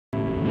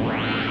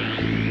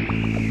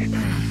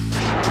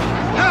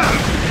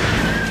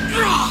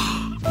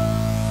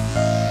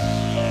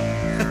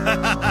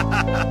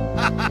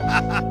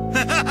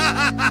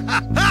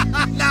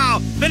Now,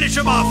 finish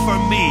him off for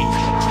me!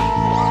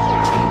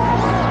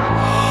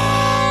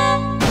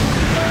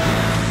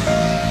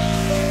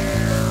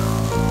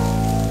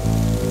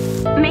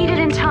 Made it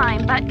in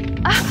time, but...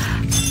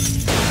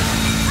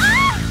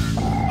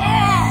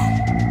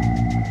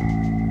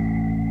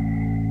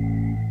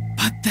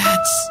 But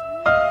that's...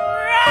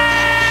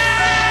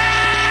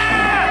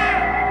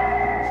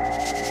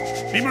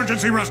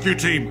 Emergency rescue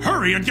team,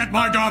 hurry and get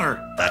my daughter!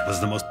 That was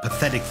the most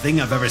pathetic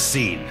thing I've ever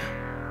seen.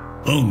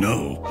 Oh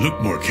no, look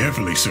more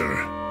carefully, sir.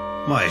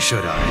 Why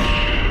should I?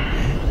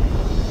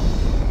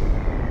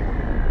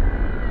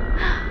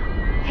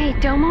 Hey,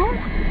 Domon?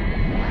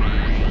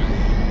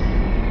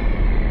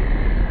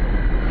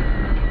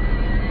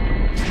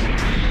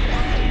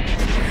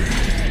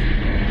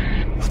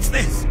 What's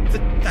this?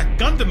 That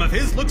Gundam of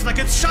his looks like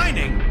it's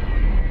shining!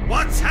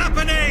 What's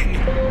happening?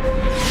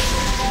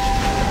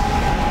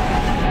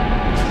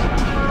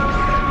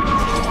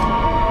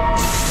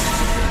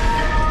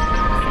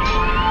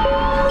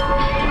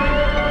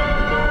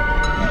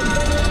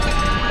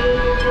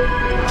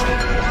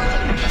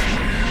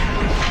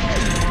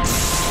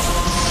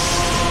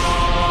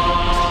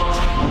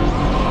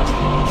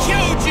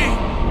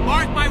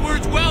 Mark my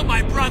words well,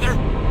 my brother.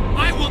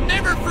 I will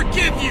never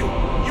forgive you.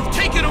 You've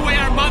taken away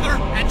our mother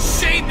and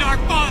shamed our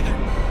father.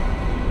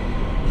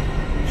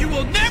 You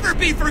will never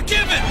be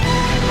forgiven!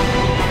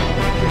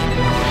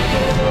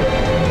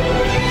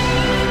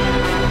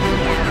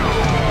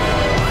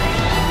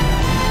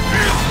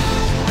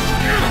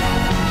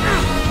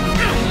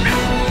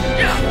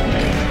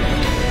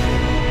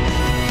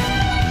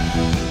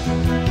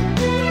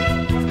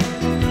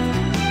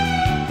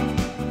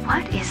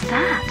 What is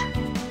that?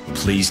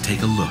 Please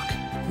take a look.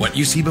 What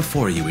you see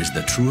before you is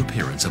the true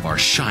appearance of our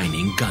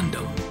shining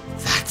Gundam.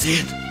 That's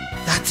it?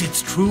 That's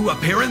its true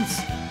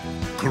appearance?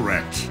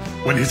 Correct.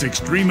 When his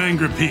extreme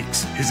anger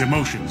peaks, his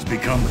emotions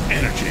become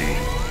energy,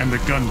 and the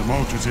Gundam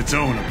alters its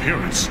own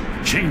appearance,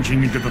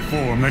 changing into the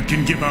form that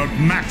can give out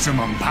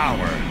maximum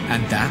power.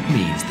 And that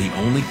means the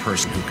only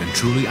person who can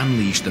truly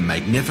unleash the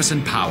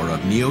magnificent power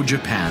of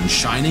Neo-Japan's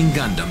shining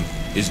Gundam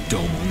is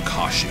Domon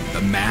Kasshu,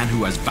 the man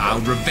who has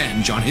vowed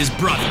revenge on his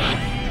brother.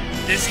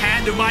 This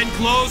hand of mine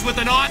glows with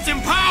an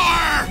awesome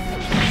power!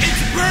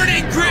 Its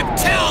burning grip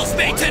tells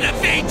me to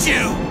defeat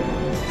you!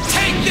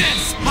 Take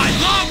this, my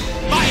love,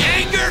 my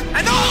anger,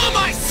 and all of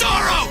my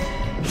sorrow!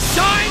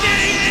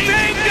 Shining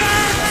Finger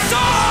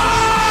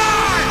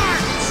Sword!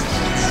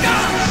 Go,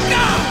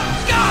 go,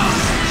 go!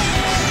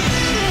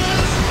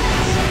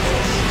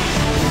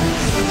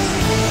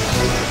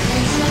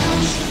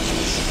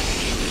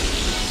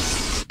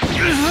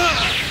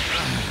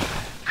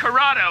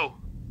 Corrado!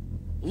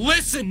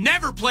 Listen,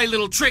 never play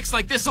little tricks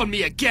like this on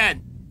me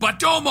again! But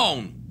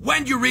Domon,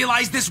 when you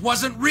realize this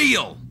wasn't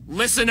real?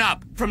 Listen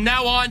up. From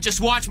now on, just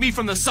watch me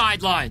from the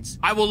sidelines.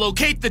 I will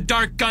locate the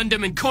Dark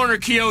Gundam and corner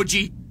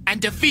Kyoji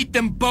and defeat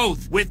them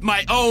both with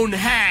my own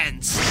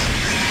hands.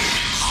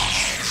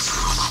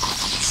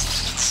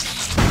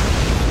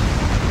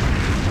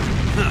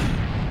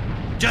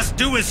 Just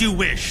do as you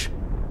wish.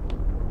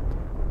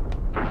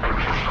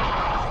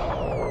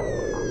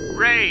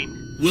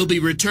 Rain. We'll be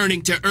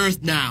returning to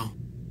Earth now.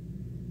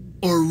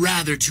 Or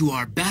rather to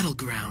our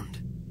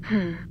battleground.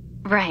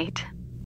 Right.